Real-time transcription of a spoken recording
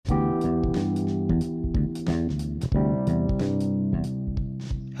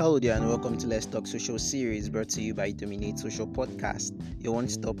Hello there, and welcome to Let's Talk Social series brought to you by Dominate Social Podcast, your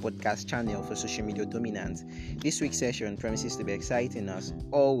one-stop podcast channel for social media dominance. This week's session promises to be exciting as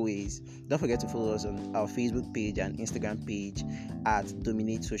always. Don't forget to follow us on our Facebook page and Instagram page at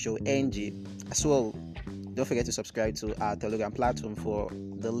Dominate Social NG. As well, don't forget to subscribe to our Telegram platform for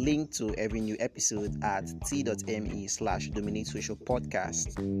the link to every new episode at t.me/Dominate Social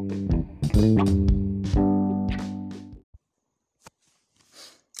Podcast.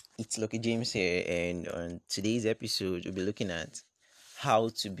 It's Lucky James here, and on today's episode, we'll be looking at how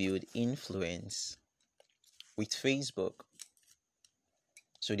to build influence with Facebook.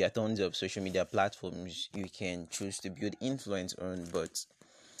 So there are tons of social media platforms you can choose to build influence on, but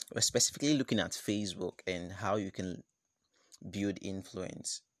we're specifically looking at Facebook and how you can build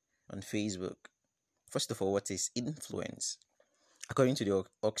influence on Facebook. First of all, what is influence? According to the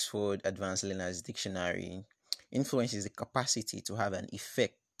Oxford Advanced Learners Dictionary, influence is the capacity to have an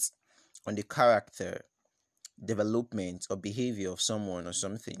effect on the character, development, or behavior of someone or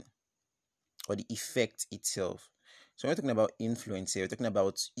something, or the effect itself. So when we're talking about influence here, we're talking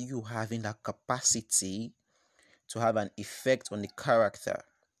about you having that capacity to have an effect on the character,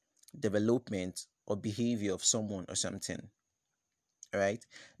 development, or behavior of someone or something. Right?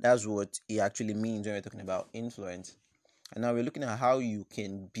 That's what it actually means when we're talking about influence. And now we're looking at how you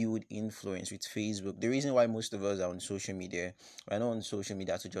can build influence with Facebook. The reason why most of us are on social media, we're not on social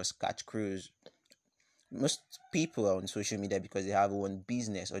media to just catch crews. Most people are on social media because they have one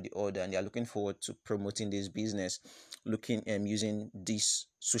business or the other, and they are looking forward to promoting this business, using this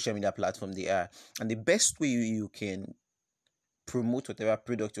social media platform they are. And the best way you can promote whatever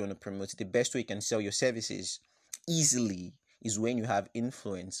product you want to promote, the best way you can sell your services easily is when you have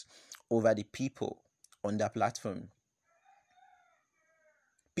influence over the people on that platform.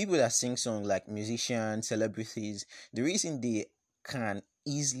 People that sing songs, like musicians, celebrities, the reason they can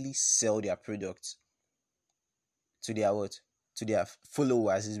easily sell their products to their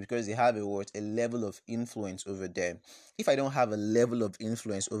followers is because they have a level of influence over them. If I don't have a level of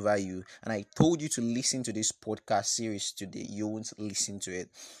influence over you, and I told you to listen to this podcast series today, you won't listen to it.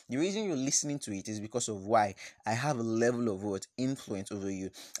 The reason you're listening to it is because of why I have a level of influence over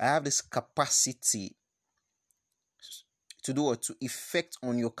you. I have this capacity to do what? To effect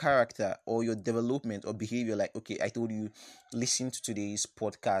on your character or your development or behavior. Like, okay, I told you, listen to today's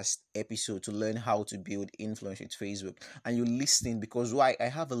podcast episode to learn how to build influence with Facebook. And you're listening because why? I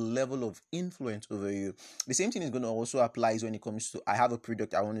have a level of influence over you. The same thing is going to also apply when it comes to, I have a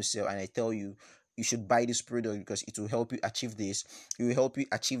product I want to sell, and I tell you, you should buy this product because it will help you achieve this. It will help you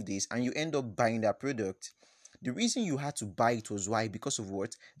achieve this. And you end up buying that product. The reason you had to buy it was why? Because of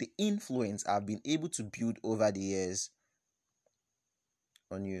what? The influence I've been able to build over the years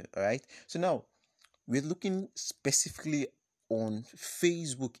on you. All right, so now we're looking specifically on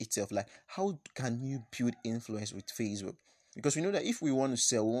Facebook itself. Like, how can you build influence with Facebook? Because we know that if we want to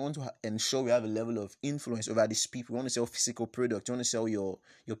sell, we want to ensure we have a level of influence over these people. You want to sell physical products, you want to sell your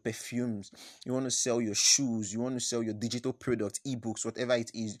perfumes, you want to sell your shoes, you want to sell your digital products, ebooks, whatever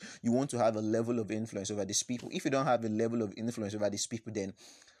it is. You want to have a level of influence over these people. If you don't have a level of influence over these people, then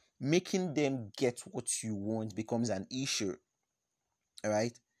making them get what you want becomes an issue. All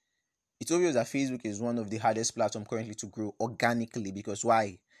right, it's obvious that Facebook is one of the hardest platforms currently to grow organically, because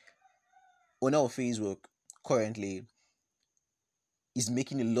why? Owner of Facebook currently is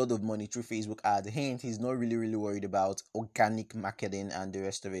making a lot of money through Facebook ads. Hence, he's not really worried about organic marketing and the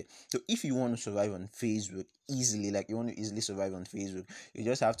rest of it. So if you want to survive on Facebook easily, like you want to easily survive on Facebook, you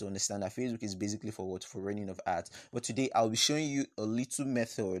just have to understand that Facebook is basically for what? For running of ads. But today I'll be showing you a little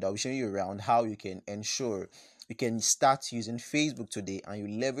method. I'll be showing you around how you can ensure you can start using Facebook today, and you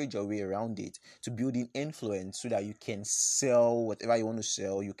leverage your way around it to building influence so that you can sell whatever you want to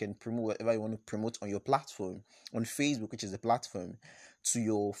sell. You can promote whatever you want to promote on your platform, on Facebook, which is the platform, to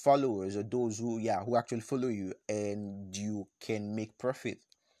your followers or those who actually follow you, and you can make profit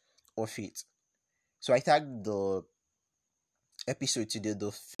of it. So I tagged the episode today,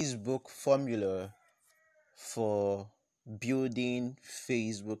 the Facebook formula for building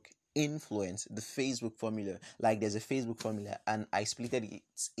Facebook influence. The Facebook formula, like there's a Facebook formula, and I split it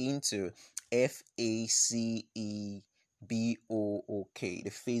into FACEBOOK, the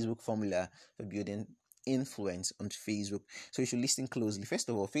Facebook formula for building influence on Facebook. So you should listen closely. First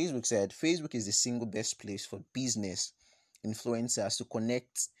of all, Facebook said Facebook is the single best place for business influencers to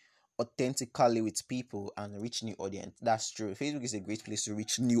connect authentically with people and reach new audience. That's true. Facebook is a great place to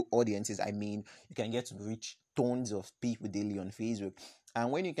reach new audiences. I mean, you can get to reach tons of people daily on Facebook. And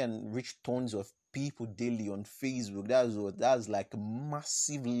when you can reach tons of people daily on Facebook, that's like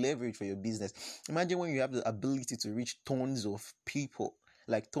massive leverage for your business. Imagine when you have the ability to reach tons of people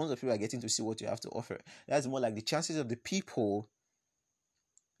Like tons of people are getting to see what you have to offer. That's more like the chances of the people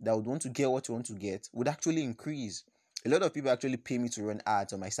that would want to get what you want to get would actually increase. A lot of people actually pay me to run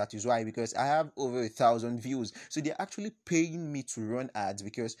ads on my status. Why? Because I have over 1,000 views. So they're actually paying me to run ads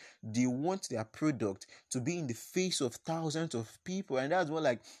because they want their product to be in the face of thousands of people. And that's what,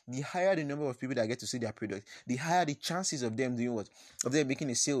 like, the higher the number of people that get to see their product, the higher the chances of them doing what? Of them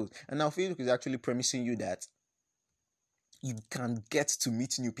making a sale. And now Facebook is actually promising you that you can get to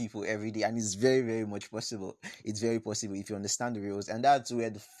meet new people every day, and it's very, very much possible. It's very possible if you understand the rules, and that's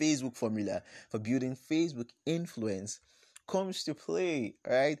where the Facebook formula for building Facebook influence comes to play.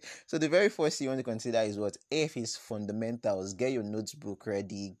 Right, so the very first thing you want to consider is what? F is fundamentals. Get your notebook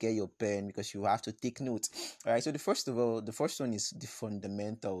ready, get your pen, because you have to take notes. All right, so the first one is the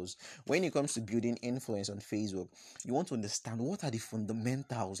fundamentals. When it comes to building influence on Facebook, you want to understand what are the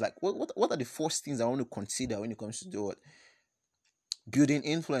fundamentals. Like, what are the first things I want to consider when it comes to do what? Building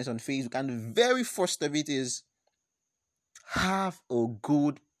influence on Facebook. And the very first of it is have a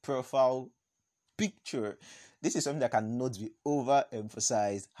good profile picture. This is something that cannot be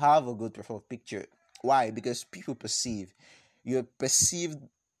overemphasized. Have a good profile picture. Why? Because people perceive. You're perceived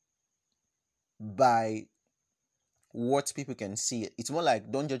by what people can see. It's more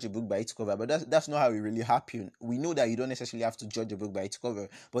like don't judge a book by its cover, but that's not how it really happened. We know that you don't necessarily have to judge a book by its cover,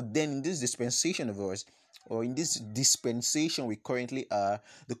 but then in this dispensation of ours, or in this dispensation we currently are,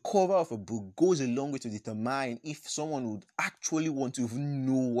 the cover of a book goes a long way to determine if someone would actually want to even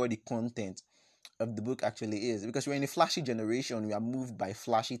know what the content of the book actually is. Because we're in a flashy generation, we are moved by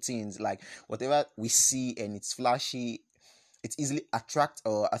flashy things. Like whatever we see and it's flashy, it easily attracts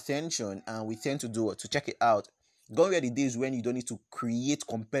our attention, and we tend to do it to check it out. Gone were the days when you don't need to create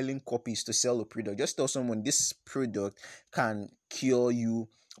compelling copies to sell a product. Just tell someone this product can cure you,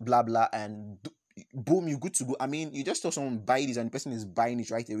 blah blah, and boom, you're good to go. I mean, you just tell someone buy this, and the person is buying it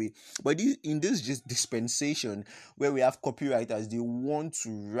right away. But in this just dispensation where we have copywriters, they want to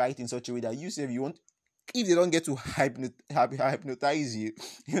write in such a way that you say you want. If they don't get to hypnotize you,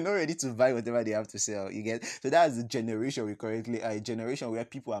 you're not ready to buy whatever they have to sell. You get? So that's the generation we currently are, a generation where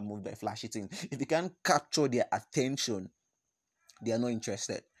people are moved by flashy things. If you can't capture their attention, they are not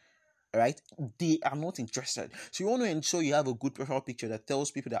interested. Right? They are not interested. So you want to ensure you have a good profile picture that tells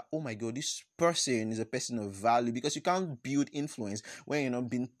people that, oh my god, this person is a person of value, because you can't build influence when you're not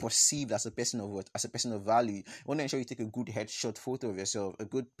being perceived as a person of what? As a person of value. You want to ensure you take a good headshot photo of yourself, a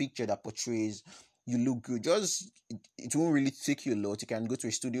good picture that portrays you look good. Just it won't really take you a lot. You can go to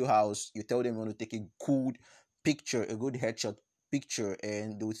a studio house, you tell them you want to take a good picture, a good headshot picture,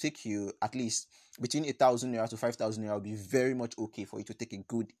 and they will take you at least between 1,000 naira to 5,000 naira. Will be very much okay for you to take a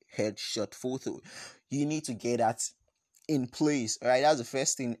good headshot photo. You need to get that in place. All right, that's the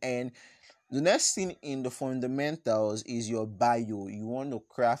first thing. And the next thing in the fundamentals is your bio. You want to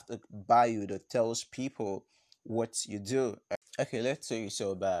craft a bio that tells people what you do. Okay, let's say you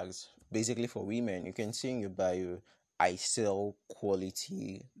sell bags. Basically, for women, you can see in your bio, I sell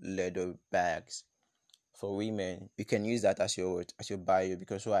quality leather bags. For women, you can use that as your bio,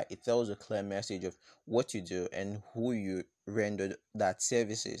 because why? It tells a clear message of what you do and who you render that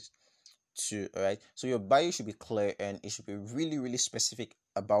services to. All right, so your bio should be clear, and it should be really, really specific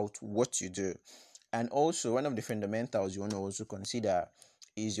about what you do. And also, one of the fundamentals you want to also consider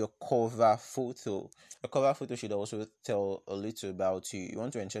is your cover photo. Your cover photo should also tell a little about you. You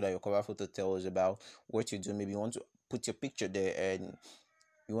want to ensure that your cover photo tells about what you do. Maybe you want to put your picture there, and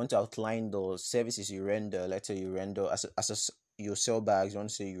you want to outline the services you render. Let's say you render you sell bags. You want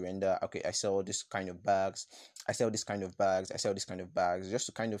to say you render, okay, I sell this kind of bags, I sell this kind of bags, I sell this kind of bags, just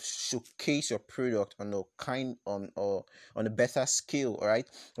to kind of showcase your product on a kind or on a better scale. All right,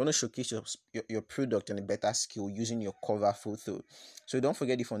 you want to showcase your product on a better scale using your cover photo. So don't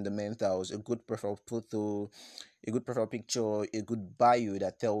forget the fundamentals: a good profile photo, a good profile picture, a good bio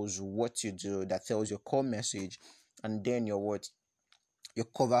that tells what you do, that tells your core message, and then your what? Your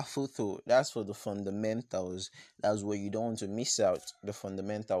cover photo. That's for the fundamentals. That's where you don't want to miss out the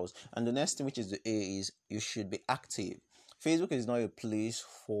fundamentals. And the next thing, which is the A, is you should be active. Facebook is not a place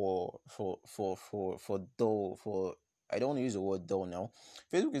for dull, for I don't want to use the word dull now.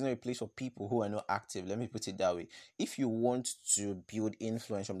 Facebook is not a place for people who are not active. Let me put it that way. If you want to build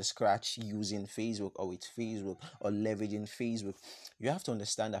influence from the scratch using Facebook, or with Facebook, or leveraging Facebook, you have to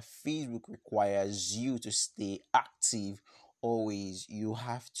understand that Facebook requires you to stay active always. You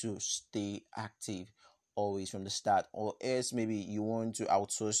have to stay active always from the start, or else maybe you want to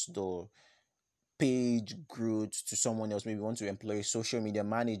outsource the page growth to someone else. Maybe you want to employ a social media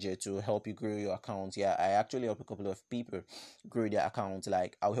manager to help you grow your account. Yeah, I actually help a couple of people grow their account.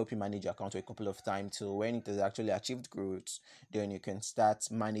 Like, I'll help you manage your account for a couple of times till when it has actually achieved growth, then you can start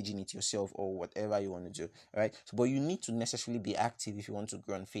managing it yourself or whatever you want to do. Right. So, but you need to necessarily be active if you want to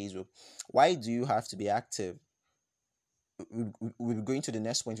grow on Facebook. Why do you have to be active? We're going to the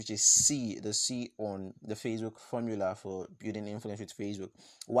next point, which is C, the C on the Facebook formula for building influence with Facebook.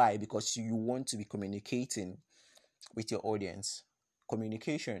 Why? Because you want to be communicating with your audience.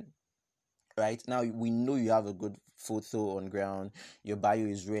 Communication. Right now, we know you have a good photo on ground, your bio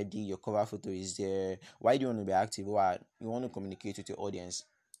is ready, your cover photo is there. Why do you want to be active? Why? You want to communicate with your audience.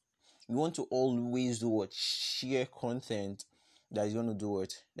 You want to always do what? Share content that is going to do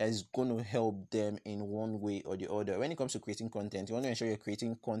it, that is going to help them in one way or the other. When it comes to creating content, you want to ensure you're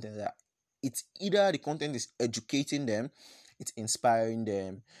creating content that it's either the content is educating them, it's inspiring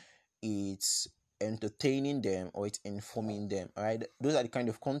them, it's entertaining them, or it's informing them. All right, those are the kind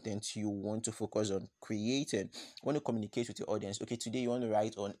of content you want to focus on creating. You want to communicate with your audience. Okay, today you want to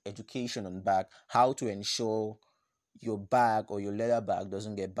write on education on bag, how to ensure your bag or your leather bag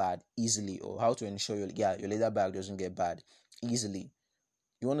doesn't get bad easily, or how to ensure your leather bag doesn't get bad easily.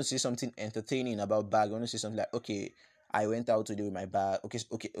 You want to say something entertaining about bag. You want to say something like, okay, I went out today with my bag.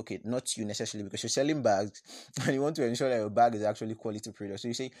 Okay, not you necessarily, because you're selling bags and you want to ensure that your bag is actually quality product. So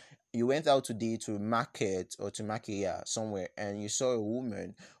you say you went out today to market or to market somewhere, and you saw a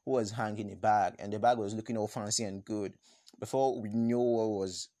woman who was hanging a bag, and the bag was looking all fancy and good. Before we knew what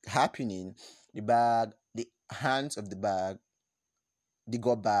was happening, the hands of the bag, they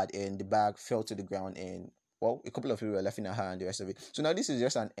got bad, and the bag fell to the ground, and well, a couple of people were laughing at her and the rest of it. So now this is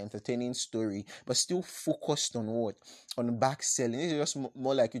just an entertaining story, but still focused on what? On back selling. This is just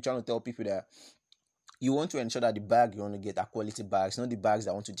more like you trying to tell people that you want to ensure that the bag you want to get are quality bags, not the bags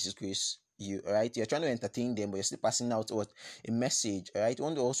that want to disgrace you. All right, you're trying to entertain them, but you're still passing out what? A message. All right, you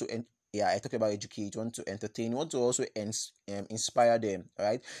want to also I talked about educate. You want to entertain. You want to also inspire them. All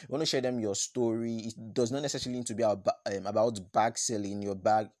right. You want to share them your story. It does not necessarily need to be about bag selling your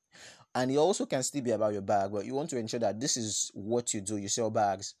bag, and it also can still be about your bag. But you want to ensure that this is what you do. You sell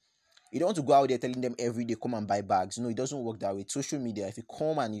bags. You don't want to go out there telling them every day, come and buy bags. No, it doesn't work that way. Social media, if you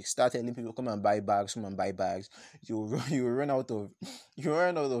come and you start telling people, come and buy bags, you run out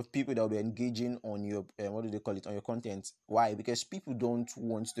of people that will be engaging on your what do they call it, on your content. Why? Because people don't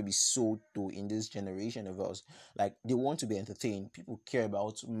want to be sold to in this generation of us. Like, they want to be entertained. People care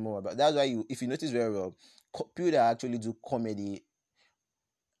about more about. That's why if you notice very well, people that actually do comedy,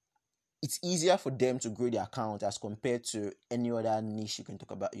 it's easier for them to grow their account as compared to any other niche you can talk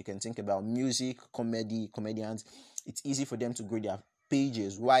about. You can think about music, comedians. It's easy for them to grow their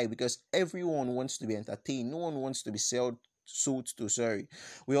pages. Why? Because everyone wants to be entertained. No one wants to be sold to. Sorry,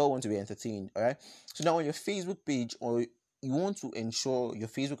 we all want to be entertained. All right. So now on your Facebook page, or you want to ensure your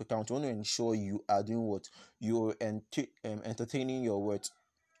Facebook account, you want to ensure you are doing what? You're entertaining your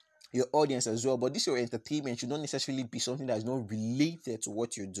audience as well. But this your entertainment should not necessarily be something that is not related to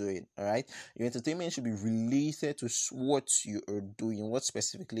what you're doing. All right, your entertainment should be related to what you are doing, what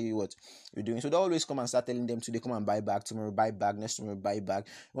specifically what you're doing. So don't always come and start telling them today come and buy back, tomorrow buy back, next tomorrow buy back.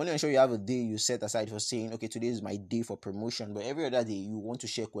 You want to ensure you have a day you set aside for saying, okay, today is my day for promotion, but every other day you want to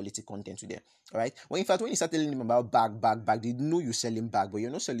share quality content with them. All right, when you start telling them about bag, they know you're selling bag, but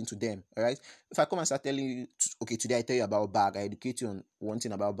you're not selling to them. All right, if I come and start telling you, okay, today I tell you about bag, I educate you on one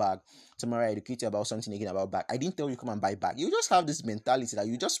thing about bag, tomorrow I educate you about something again about bag. I didn't tell you come and buy bag. You just have this mentality that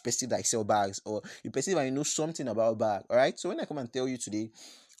you just perceive that I sell bags, or you perceive I know something about bag. All right. So when I come and tell you today,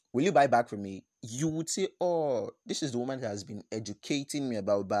 will you buy bag from me? You would say, oh, this is the woman that has been educating me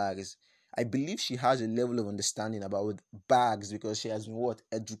about bags. I believe she has a level of understanding about bags because she has been what?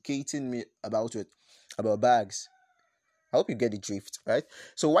 Educating me about it, about bags. I hope you get the drift, right?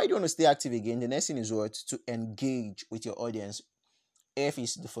 So why do you want to stay active again? The next thing is what? To engage with your audience. F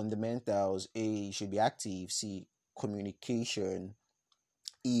is the fundamentals. A, you should be active. C, communication.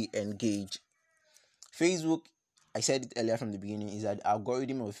 E, engage. Facebook, I said it earlier from the beginning, is that the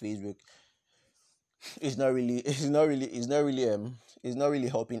algorithm of Facebook is not really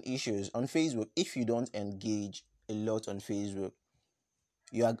helping issues on Facebook. If you don't engage a lot on Facebook,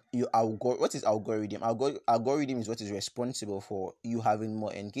 what is algorithm? Algorithm is what is responsible for you having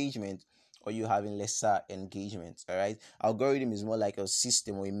more engagement or you having lesser engagement. All right, algorithm is more like a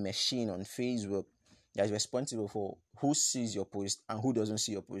system or a machine on Facebook that is responsible for who sees your post and who doesn't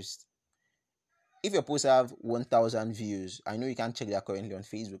see your post. If your posts have 1,000 views, I know you can't check that currently on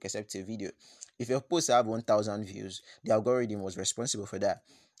Facebook except a video. If your posts have 1,000 views, the algorithm was responsible for that.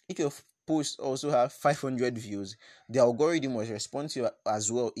 If your posts also have 500 views, the algorithm was responsible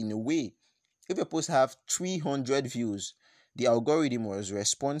as well in a way If your post have 300 views, the algorithm was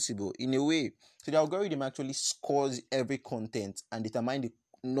responsible in a way. So the algorithm actually scores every content and determine the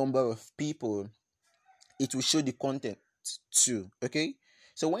number of people it will show the content to. Okay.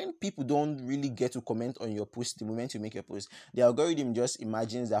 So when people don't really get to comment on your post the moment you make your post, the algorithm just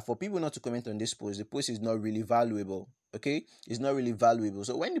imagines that for people not to comment on this post, the post is not really valuable. Okay, it's not really valuable.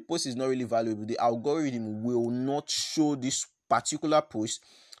 So when the post is not really valuable, the algorithm will not show this particular post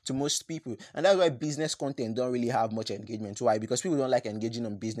to most people, and that's why business content don't really have much engagement. Why? Because people don't like engaging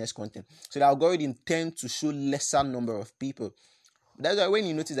on business content, so the algorithm tend to show lesser number of people. That's why when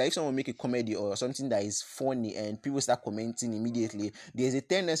you notice that if someone make a comedy or something that is funny and people start commenting immediately, there's a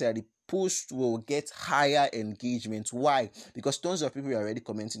tendency that the post will get higher engagement. Why? Because tons of people are already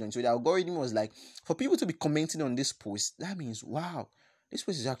commenting on it. So the algorithm was like, for people to be commenting on this post, that means, wow, this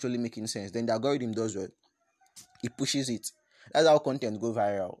post is actually making sense. Then the algorithm does what? It pushes it. That's how content go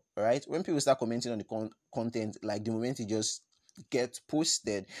viral, right? When people start commenting on the content, like the moment it just gets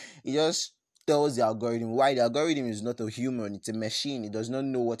posted, it just tells the algorithm why. The algorithm is not a human, it's a machine. It does not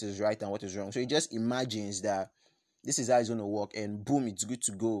know what is right and what is wrong. So it just imagines that this is how it's going to work, and boom, it's good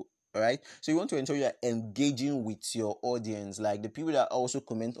to go. All right. So you want to ensure you're engaging with your audience, like the people that also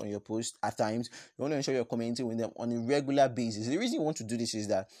comment on your post at times. You want to ensure you're commenting with them on a regular basis. The reason you want to do this is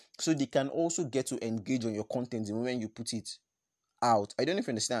that so they can also get to engage on your content the moment you put it out. I don't know if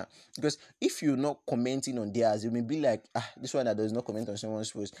you understand. Because if you're not commenting on theirs, you may be like, this one that does not comment on someone's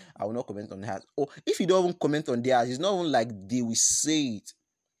post, I will not comment on hers. Or if you don't even comment on theirs, it's not even like they will say it.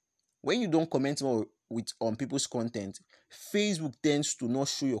 When you don't comment more on people's content, Facebook tends to not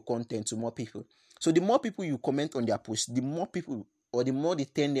show your content to more people. So the more people you comment on their post, the more people, or the more the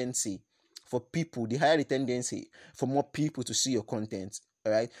tendency for people, the higher the tendency for more people to see your content.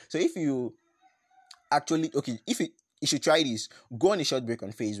 All right. So if you actually, okay, if you should try this, go on a short break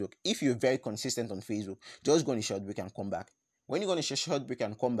on Facebook. If you're very consistent on Facebook, just go on a short break and come back. When you go on a short break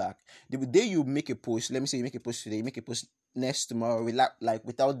and come back, the day you make a post, let me say you make a post today, you make a post next tomorrow, like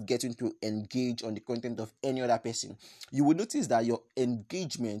without getting to engage on the content of any other person, you will notice that your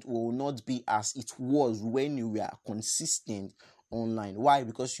engagement will not be as it was when you were consistent online. Why?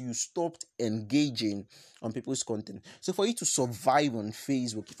 Because you stopped engaging on people's content. So for you to survive on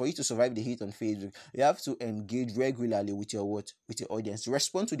Facebook, for you to survive the heat on Facebook, you have to engage regularly with your audience.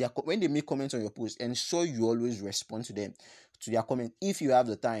 Respond to their when they make comments on your post. Ensure you always respond to them, to their comment, if you have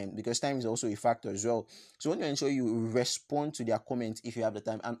the time, because time is also a factor as well. So when you ensure you respond to their comments if you have the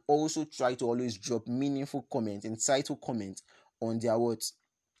time, and also try to always drop meaningful comments, insightful comments on their on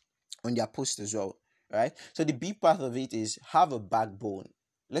their post as well. Right? So the big part of it is have a backbone.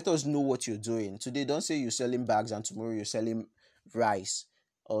 Let us know what you're doing. Today, don't say you're selling bags and tomorrow you're selling rice.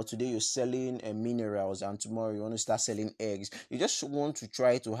 Or today you're selling minerals and tomorrow you want to start selling eggs. You just want to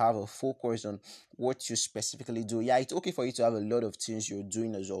try to have a focus on what you specifically do. Yeah, it's okay for you to have a lot of things you're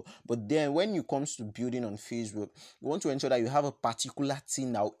doing as well. But then when it comes to building on Facebook, you want to ensure that you have a particular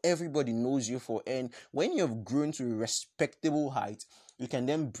thing now everybody knows you for. And when you have grown to a respectable height, you can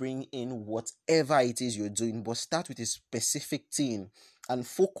then bring in whatever it is you're doing, but start with a specific thing and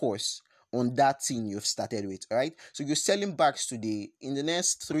focus on that thing you've started with. All right. So you're selling bags today. In the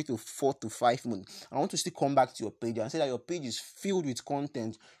next 3 to 4 to 5 months, I want to still come back to your page and say that your page is filled with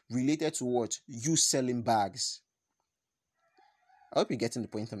content related to what you selling bags. I hope you're getting the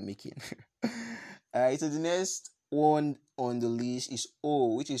point I'm making. All right. So the next one on the list is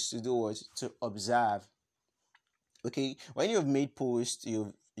O, which is to do what? To observe. Okay, when you've made posts,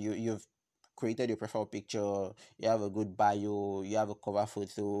 you've created your profile picture, you have a good bio, you have a cover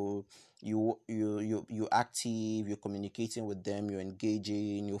photo, you're active, you're communicating with them, you're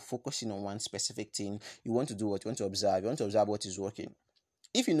engaging, you're focusing on one specific thing. You want to do what? You want to observe. You want to observe what is working.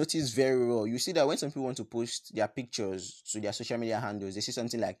 If you notice very well, you see that when some people want to post their pictures to their social media handles, they say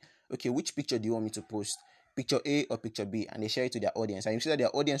something like, okay, which picture do you want me to post? Picture A or picture B? And they share it to their audience. And you see that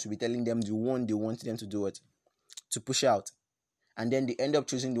their audience will be telling them the one they want them to do it, to push out. And then they end up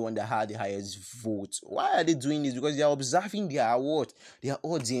choosing the one that had the highest vote. Why are they doing this? Because they are observing their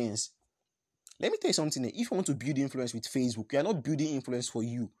audience. Let me tell you something. If you want to build influence with Facebook, you are not building influence for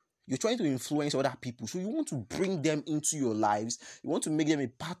you. You're trying to influence other people. So you want to bring them into your lives. You want to make them a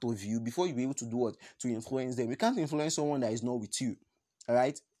part of you before you be able to do what? To influence them. You can't influence someone that is not with you. All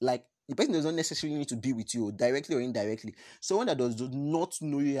right? Like, the person does not necessarily need to be with you directly or indirectly. Someone that does not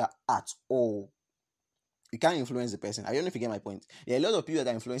know you at all, you can't influence the person. I don't know if you get my point. There are a lot of people that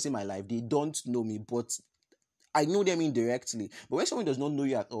are influencing my life. They don't know me, but I know them indirectly. But when someone does not know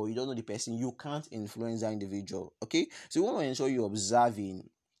you at all, you don't know the person, you can't influence that individual. Okay? So you want to ensure you're observing.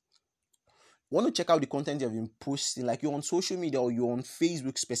 want to check out the content you've been posting, like you're on social media or you're on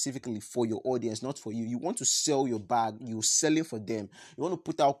Facebook specifically for your audience, not for you. You want to sell your bag, you're selling for them. You want to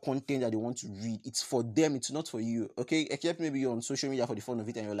put out content that they want to read. It's for them, it's not for you. Okay, except maybe you're on social media for the fun of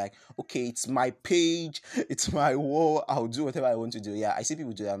it and you're like, okay, it's my page, it's my wall, I'll do whatever I want to do. Yeah, I see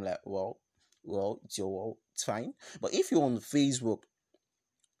people do that. I'm like, well, it's your wall, it's fine. But if you're on Facebook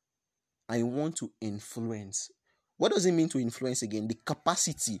and you want to influence, what does it mean to influence again? The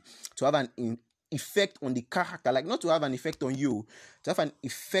capacity to have an effect on the character, like not to have an effect on you, to have an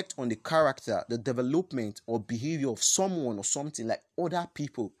effect on the character, the development or behavior of someone or something, like other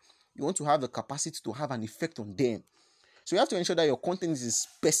people. You want to have the capacity to have an effect on them. So you have to ensure that your content is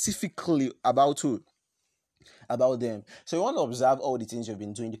specifically about who? About them. So you want to observe all the things you've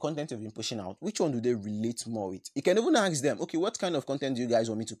been doing, the content you've been pushing out. Which one do they relate more with? You can even ask them, okay, what kind of content do you guys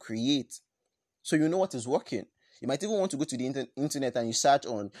want me to create? So you know what is working. You might even want to go to the internet and you search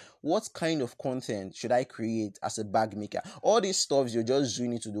on what kind of content should I create as a bag maker. All these stuff you're just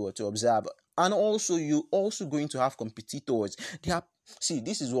doing it to do or to observe. And also you're also going to have competitors.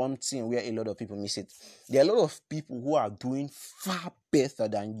 This is one thing where a lot of people miss it. There are a lot of people who are doing far better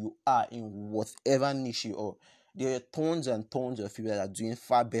than you are in whatever niche you are. There are tons and tons of people that are doing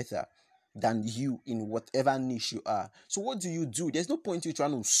far better than you in whatever niche you are. So what do? There's no point you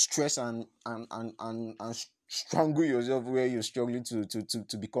trying to stress and strangle yourself where you're struggling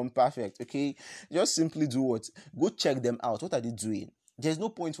to become perfect. Okay, just simply do what? Go check them out. What are they doing? There's no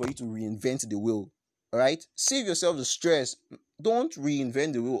point for you to reinvent the wheel. All right, save yourself the stress. Don't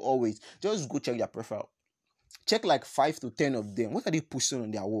reinvent the wheel always. Just go check their profile. Check like 5 to 10 of them. What are they posting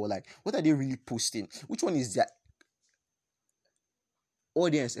on their wall? Like, what are they really posting? Which one is their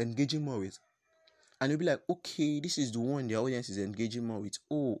audience engaging more with? And you'll be like, okay, this is the one the audience is engaging more with.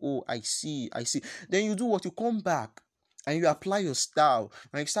 Oh, I see. Then you do what? You come back and you apply your style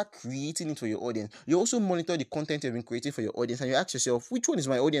and you start creating it for your audience. You also monitor the content you've been creating for your audience and you ask yourself, which one is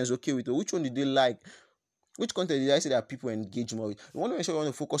my audience okay with? Or which one did they like? Which content did I say that people engage more with? You want to make sure you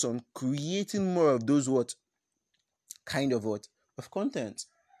want to focus on creating more of those kind of content.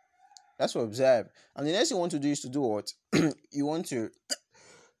 That's what observe. And the next thing you want to do is to do what? You want to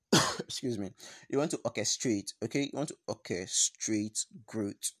excuse me, you want to orchestrate. Okay, you want to orchestrate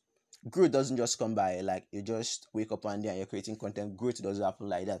growth. Growth doesn't just come by like you just wake up one day and you're creating content. Growth doesn't happen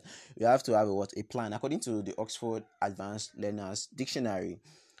like that. You have to have a plan. According to the Oxford Advanced Learners Dictionary,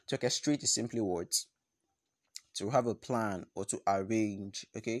 to orchestrate is simply words to have a plan or to arrange.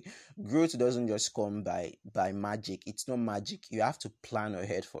 Okay, growth doesn't just come by magic. It's not magic. You have to plan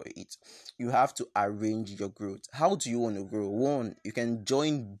ahead for it. You have to arrange your growth. How do you want to grow? One, you can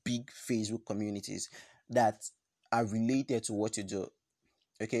join big Facebook communities that are related to what you do.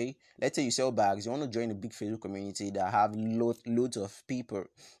 Okay, let's say you sell bags. You want to join a big Facebook community that have loads of people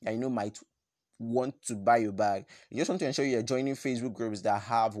that might want to buy your bag. You just want to ensure you're joining Facebook groups that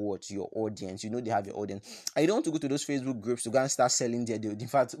have your audience. They have your audience. I don't want to go to those Facebook groups to go and start selling there. In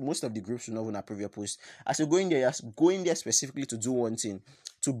fact, most of the groups will not even approve your post. As you're going there, specifically to do one thing,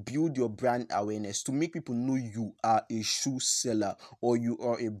 to build your brand awareness, to make people know you are a shoe seller or you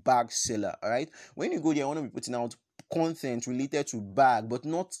are a bag seller. All right. When you go there, I want to be putting out content related to bag, but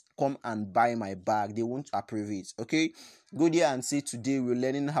not come and buy my bag. They won't approve it. Okay, go there and say, today we're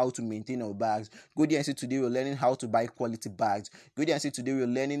learning how to maintain our bags. Go there and say, today we're learning how to buy quality bags. Go there and say, today we're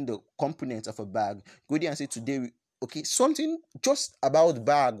learning the components of a bag. Go there and say, something just about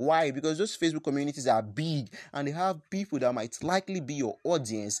bag. Why? Because those Facebook communities are big and they have people that might likely be your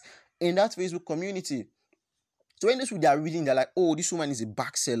audience in that Facebook community. So when they are reading, they're like, oh, this woman is a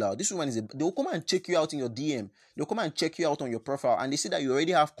back seller. They'll come and check you out in your DM. They'll come and check you out on your profile. And they see that you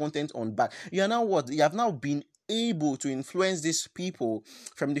already have content on back. You have now been able to influence these people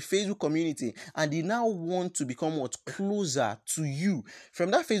from the Facebook community. And they now want to become closer to you.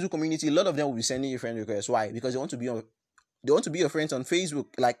 From that Facebook community, a lot of them will be sending you friend requests. Why? Because they want to be your friends on Facebook,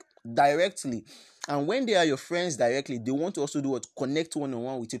 like directly. And when they are your friends directly, they want to also connect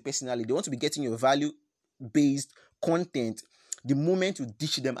one-on-one with you personally. They want to be getting your value-based content the moment you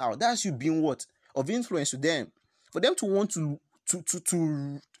dish them out. That's you being of influence to them. For them to want to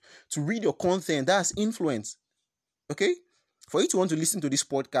read your content, that's influence. Okay? For you to want to listen to this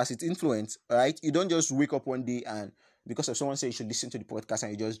podcast, it's influence. All right? You don't just wake up one day and because of someone say you should listen to the podcast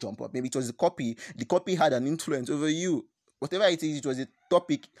and you just jump up. Maybe it was the copy. The copy had an influence over you. Whatever it is, it was a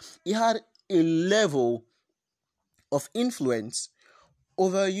topic. It had a level of influence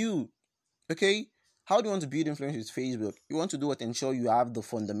over you. Okay? How do you want to build influence with Facebook? You want to do ensure you have the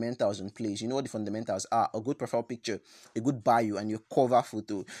fundamentals in place. You know what the fundamentals are: a good profile picture, a good bio, and your cover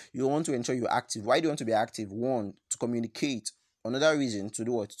photo. You want to ensure you're active. Why do you want to be active? One, to communicate. Another reason to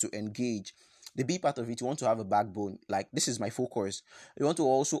do to engage. The B part of it, you want to have a backbone. Like, this is my focus. You want to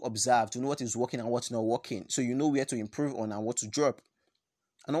also observe to know what is working and what's not working, so you know where to improve on and what to drop.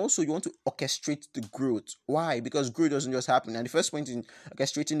 And also, you want to orchestrate the growth. Why? Because growth doesn't just happen. And the first point in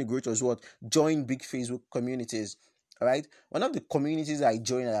orchestrating the growth was what? Join big Facebook communities. All right. One of the communities I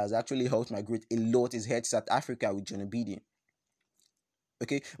joined that has actually helped my growth a lot is Head South Africa with John Obidi.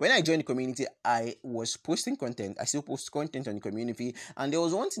 Okay, when I joined the community, I was posting content. I still post content on the community, and there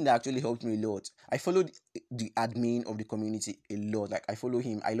was one thing that actually helped me a lot. I followed the admin of the community a lot. Like, I follow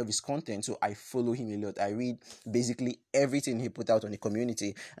him. I love his content, so I follow him a lot. I read basically everything he put out on the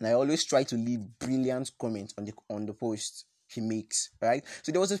community, and I always try to leave brilliant comments on the post he makes. Right.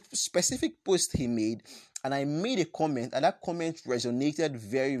 So there was a specific post he made, and I made a comment, and that comment resonated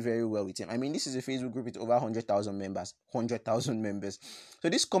very, very well with him. I mean, this is a Facebook group with over 100,000 members. 100,000 members. So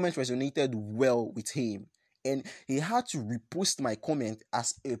this comment resonated well with him, and he had to repost my comment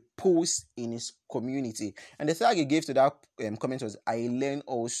as a post in his community. And the tag he gave to that comment was, "I learned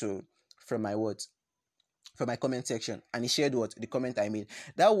also from my words." From my comment section. And he shared the comment I made.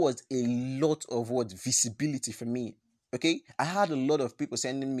 That was a lot of visibility for me. Okay, I had a lot of people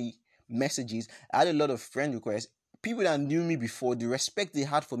sending me messages. I had a lot of friend requests. People that knew me before, the respect they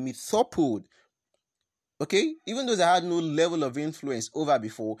had for me tripled. Okay, even those I had no level of influence over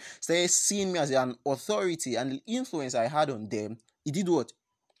before started seeing me as an authority, and the influence I had on them, it did what?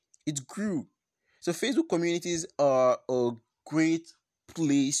 It grew. So Facebook communities are a great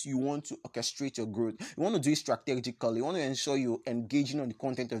place you want to orchestrate your growth. You want to do it strategically. You want to ensure you're engaging on the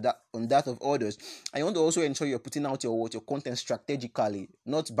content of that of others. And you want to also ensure you're putting out your content strategically,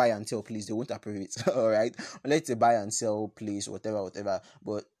 not buy and sell, please. They won't approve it. All right, unless it's a buy and sell place, whatever.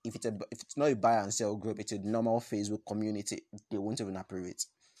 But if it's not a buy and sell group, it's a normal Facebook community, they won't even approve it.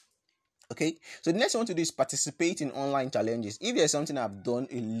 Okay, so the next one to do is participate in online challenges. If there's something I've done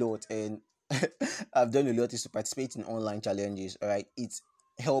a lot, and I've done a lot, is to participate in online challenges. All right, it's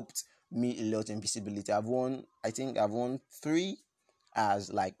helped me a lot in visibility. I think I've won 3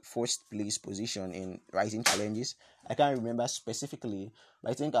 as like first place position in writing challenges. I can't remember specifically,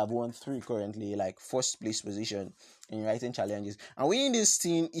 but I think I've won 3 currently, like first place position in writing challenges. And winning this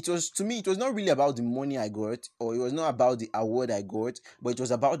thing, it was not really about the money I got, or it was not about the award I got, but it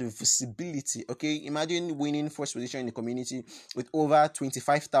was about the visibility. Okay, imagine winning first position in the community with over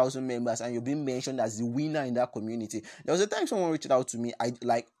 25,000 members, and you're being mentioned as the winner in that community. There was a time someone reached out to me, I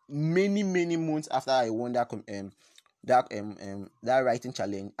like many months after I won that writing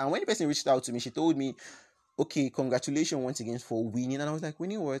challenge, and when the person reached out to me, she told me, "Okay, congratulations once again for winning." And I was like,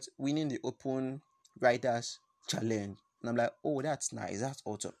 "Winning what?" "Winning the Open Writers Challenge." And I'm like, "Oh, that's nice, that's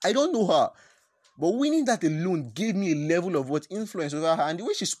awesome." I don't know her, but winning that alone gave me a level of influence over her. And the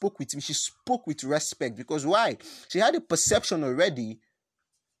way she spoke with me, she spoke with respect. Because why? She had a perception already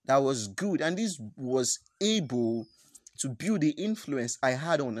that was good, and this was able to build the influence I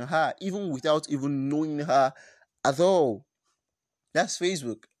had on her, even without even knowing her at all. That's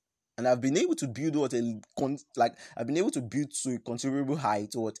Facebook. And I've been able to build I've been able to build to a considerable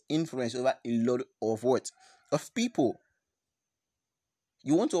height or influence over a lot of people.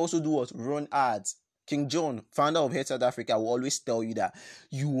 You want to also do run ads. King John, founder of Head South Africa, will always tell you that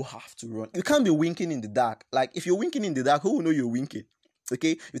you have to run. You can't be winking in the dark. Like, if you're winking in the dark, who will know you're winking?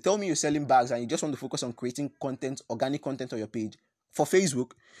 Okay, you tell me you're selling bags and you just want to focus on creating content, organic content on your page. For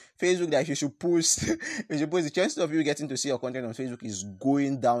Facebook that if you should post, the chances of you getting to see your content on Facebook is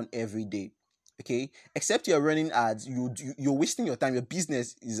going down every day. Okay, except you're running ads, you're wasting your time. Your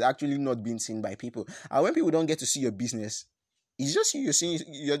business is actually not being seen by people, and when people don't get to see your business, it's just you're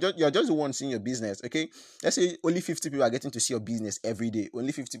just the one seeing your business. Okay, let's say only 50 people are getting to see your business every day.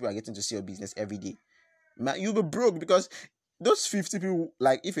 Only 50 people are getting to see your business every day. Man, you'll be broke, because those 50 people,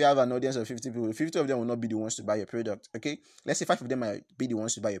 like, if you have an audience of 50 people, 50 of them will not be the ones to buy your product. Okay, let's say 5 of them might be the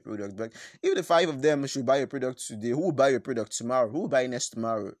ones to buy your product, but if the 5 of them should buy your product today, who will buy your product tomorrow? Who will buy next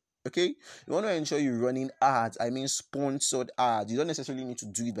tomorrow? Okay, you want to ensure you're running ads. I mean, sponsored ads. You don't necessarily need to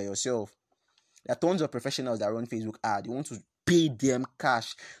do it by yourself. There are tons of professionals that run Facebook ads. You want to pay them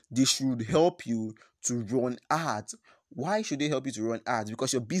cash. They should help you to run ads. Why should they help you to run ads?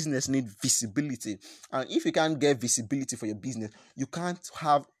 Because your business needs visibility. And if you can't get visibility for your business, you can't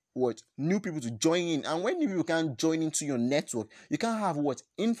have new people to join in. And when new people can't join into your network, you can't have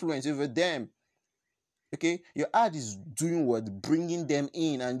influence over them. Okay, your ad is doing bringing them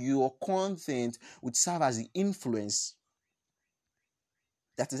in, and your content would serve as the influence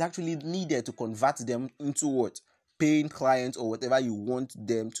that is actually needed to convert them into paying clients or whatever you want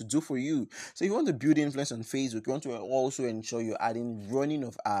them to do for you. So if you want to build influence on Facebook, you want to also ensure you're adding running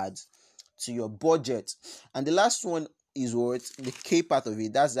of ads to your budget. And the last one is the K part of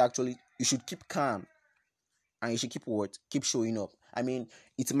it. That's actually you should keep calm, and you should keep what? Keep showing up. I mean,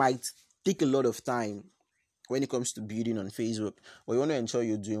 it might take a lot of time when it comes to building on Facebook, but you want to ensure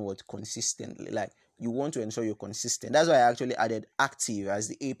you're doing what? Consistently. Like, you want to ensure you're consistent. That's why I actually added active as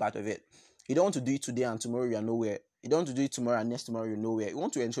the A part of it. You don't want to do it today and tomorrow you're nowhere. You don't want to do it tomorrow and next tomorrow you're nowhere. You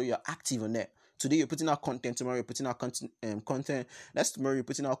want to ensure you're active on it. Today you're putting out content, tomorrow you're putting out content, next tomorrow you're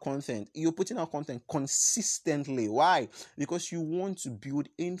putting out content. You're putting out content consistently. Why? Because you want to build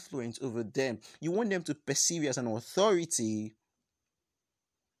influence over them. You want them to perceive you as an authority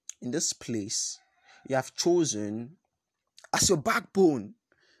in this place you have chosen as your backbone.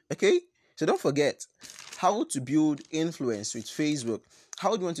 Okay? So don't forget how to build influence with Facebook.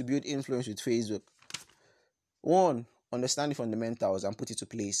 How do you want to build influence with Facebook? One, understand the fundamentals and put it to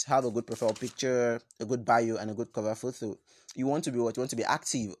place. Have a good profile picture, a good bio, and a good cover photo. You want to be what? You want to be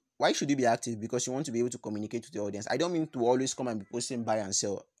active. Why should you be active? Because you want to be able to communicate with the audience. I don't mean to always come and be posting buy and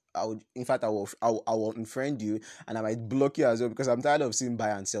sell. I will unfriend you, and I might block you as well, because I'm tired of seeing buy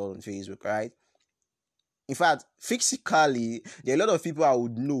and sell on Facebook, right? In fact, physically, there are a lot of people I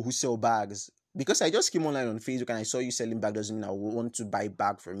would know who sell bags. Because I just came online on Facebook and I saw you selling bag doesn't mean I want to buy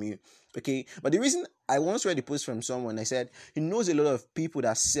bag from you. Okay? But the reason I once read a post from someone, I said he knows a lot of people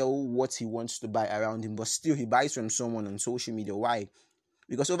that sell what he wants to buy around him, but still he buys from someone on social media. Why?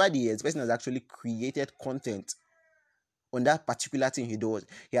 Because over the years, the person has actually created content on that particular thing he does.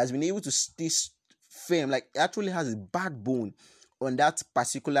 He has been able to stay firm, like he actually has a backbone on that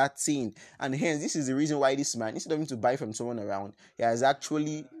particular thing. And hence, this is the reason why this man, instead of him to buy from someone around, he has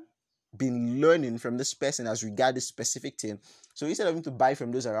actually been learning from this person as regards this specific thing. So instead of him to buy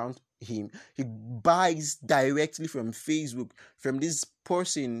from those around him, he buys directly from Facebook, from this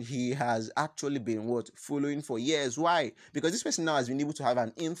person he has actually been following for years. Why? Because this person now has been able to have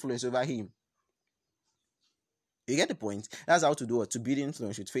an influence over him. You get the point? That's how to do it. To build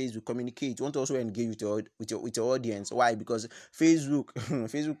influence with Facebook, communicate. You want to also engage with your audience. Why? Because Facebook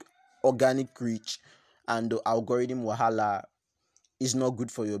Facebook organic reach and the algorithm wahala is not good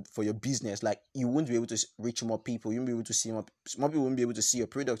for your business. Like, you won't be able to reach more people. You won't be able to see more people won't be able to see your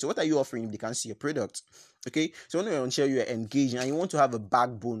product. So what are you offering if they can't see your product? Okay, so you want to ensure you're engaging and you want to have a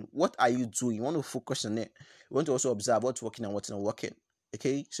backbone. What are you doing? You want to focus on it. You want to also observe what's working and what's not working.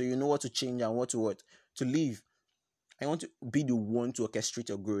 Okay, so you know what to change and what to leave. I want to be the one to orchestrate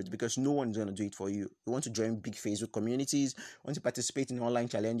your growth, because no one's going to do it for you. You want to join big Facebook communities, want to participate in online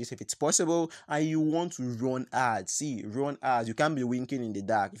challenges if it's possible, and you want to run ads. See, run ads. You can't be winking in the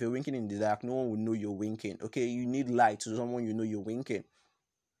dark. If you're winking in the dark, no one will know you're winking. Okay, you need light so someone you know you're winking.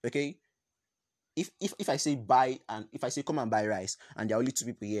 Okay, if I say buy, and if I say come and buy rice, and there are only two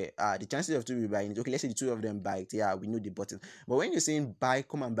people here, the chances of two people buying it, okay, let's say the two of them buy it, yeah, we know the button. But when you're saying buy,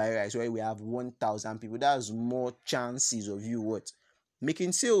 come and buy rice, where we have 1,000 people, that's more chances of you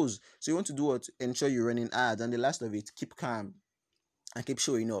making sales. So you want to do ensure you're running ads, and the last of it, keep calm and keep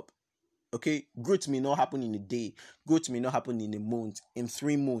showing up. Okay, growth may not happen in a day, growth may not happen in a month, in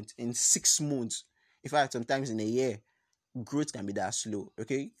 3 months, in 6 months. In fact, sometimes in a year, growth can be that slow.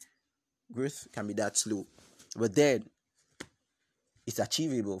 Okay, growth can be that slow, but then it's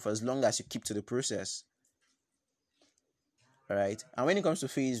achievable for as long as you keep to the process. All right. And when it comes to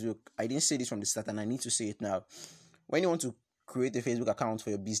Facebook, I didn't say this from the start, and I need to say it now. When you want to create a Facebook account for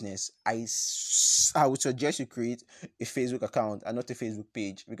your business, I would suggest you create a Facebook account and not a Facebook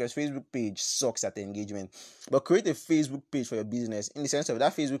page, because Facebook page sucks at the engagement. But create a Facebook page for your business, in the sense of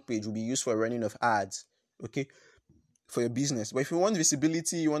that Facebook page will be used for running of ads. Okay, for your business. But if you want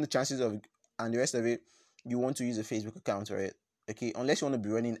visibility, you want the chances of, and the rest of it, you want to use a Facebook account for it. Okay, unless you want to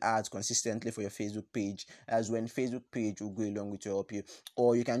be running ads consistently for your Facebook page, as when Facebook page will go along with to help you.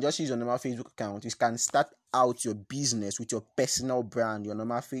 Or you can just use your normal Facebook account. You can start out your business with your personal brand, your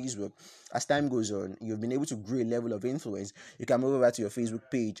normal Facebook. As time goes on, you've been able to grow a level of influence. You can move over to your Facebook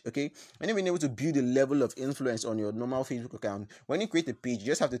page. Okay, when you've been able to build a level of influence on your normal Facebook account, when you create a page, you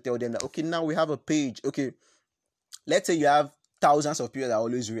just have to tell them that, okay, now we have a page. Okay, let's say you have thousands of people that are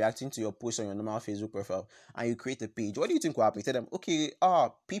always reacting to your post on your normal Facebook profile, and you create a page. What do you think will happen? You tell them, okay,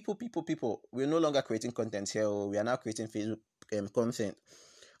 people, we're no longer creating content here. We are now creating Facebook content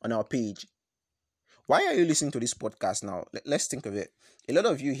on our page. Why are you listening to this podcast now? Let's think of it. A lot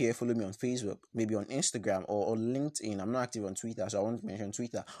of you here follow me on Facebook, maybe on Instagram or on LinkedIn. I'm not active on Twitter, so I won't mention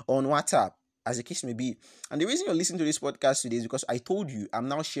Twitter. Or on WhatsApp, as the case may be. And the reason you're listening to this podcast today is because I told you I'm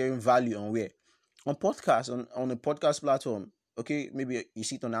now sharing value on where? On podcast, on a podcast platform. Okay, maybe you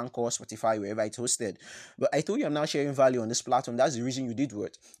see it on Anchor, Spotify, wherever it's hosted. But I told you I'm now sharing value on this platform. That's the reason you did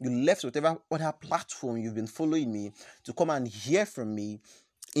what? You left whatever other platform you've been following me to come and hear from me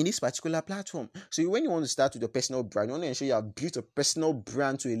in this particular platform. So when you want to start with a personal brand, you want to ensure you have built a personal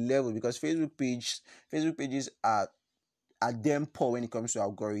brand to a level, because Facebook pages are damn poor when it comes to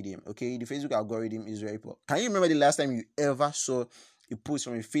algorithm. Okay, the Facebook algorithm is very poor. Can you remember the last time you ever saw a post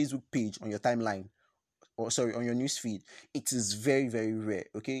from a Facebook page on your timeline? Or sorry, on your news feed? It is very, very rare.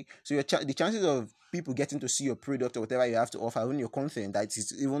 Okay, so the chances of people getting to see your product or whatever you have to offer, even your content that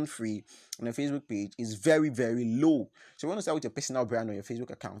is even free on a Facebook page, is very, very low. So you want to start with your personal brand on your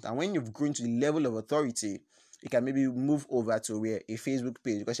Facebook account, and when you've grown to the level of authority, you can maybe move over to where a Facebook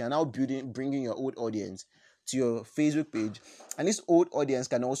page, because you're now bringing your old audience to your Facebook page, and this old audience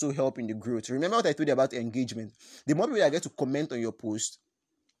can also help in the growth. Remember what I told you about engagement? The more people that get to comment on your post,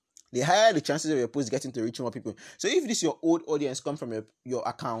 the higher the chances of your post getting to reach more people. So if this your old audience come from your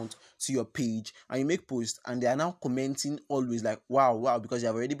account to your page, and you make posts and they are now commenting always like wow, because they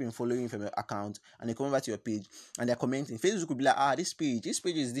have already been following from your account, and they come over to your page and they're commenting, Facebook could be like, this page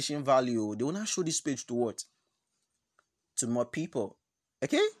is dishing value. They will not show this page to what? To more people.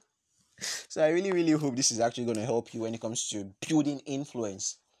 Okay? So I really, really hope this is actually going to help you when it comes to building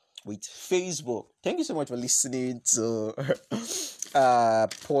influence with Facebook. Thank you so much for listening to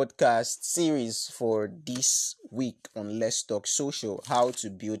podcast series for this week on Let's Talk Social, how to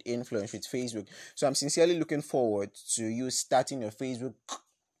build influence with Facebook. So I'm sincerely looking forward to you starting your Facebook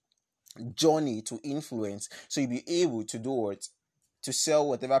journey to influence, so you'll be able to do what? To sell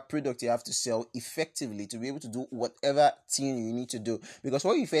whatever product you have to sell effectively, to be able to do whatever thing you need to do. Because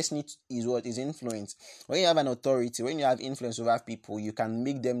what you first need is what? Is influence. When you have an authority, when you have influence over people, you can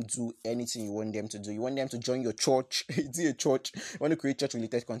make them do anything you want them to do. You want them to join your church. Is it a church? You want to create church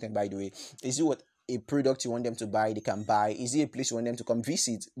related content, by the way. Is it what? A product you want them to buy, they can buy. Is it a place you want them to come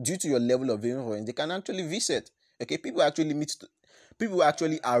visit? Due to your level of influence, they can actually visit. Okay, people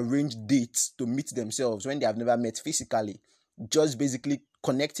actually arrange dates to meet themselves when they have never met physically, just basically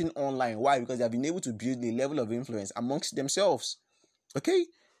connecting online. Why? Because they have been able to build a level of influence amongst themselves. Okay,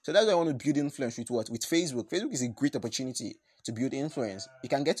 so that's why I want to build influence with what? With Facebook. Facebook is a great opportunity to build influence. You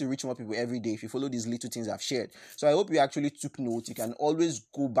can get to reach more people every day if you follow these little things I've shared. So I hope you actually took notes. You can always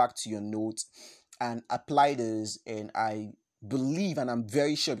go back to your notes and apply this, and I believe, and I'm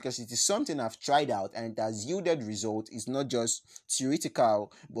very sure, because it is something I've tried out and it has yielded results. It's not just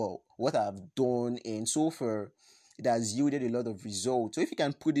theoretical, but what I've done, and so far it has yielded a lot of results. So if you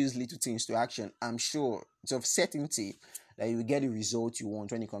can put these little things to action, I'm sure it's of certainty that you will get the result you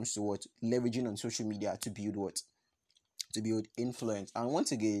want when it comes to what? Leveraging on social media to build what? To build influence. And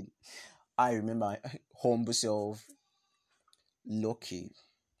once again, I remember humble self, Lucky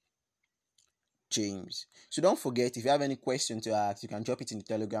James. So don't forget, if you have any question to ask, you can drop it in the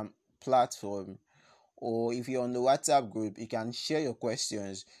Telegram platform, or if you're on the WhatsApp group, you can share your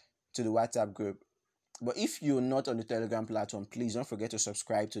questions to the WhatsApp group. But if you're not on the Telegram platform, please don't forget to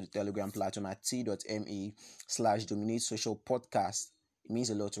subscribe to the Telegram platform at t.me/dominate social podcast. It means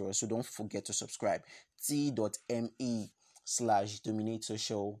a lot to us, so don't forget to subscribe. t.me/dominate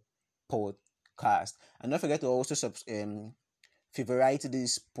social podcast. And don't forget to also favorite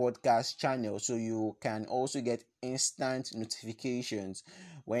this podcast channel, so you can also get instant notifications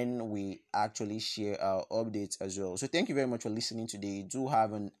when we actually share our updates as well. So thank you very much for listening today. Do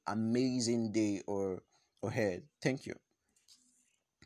have an amazing day or ahead. Thank you.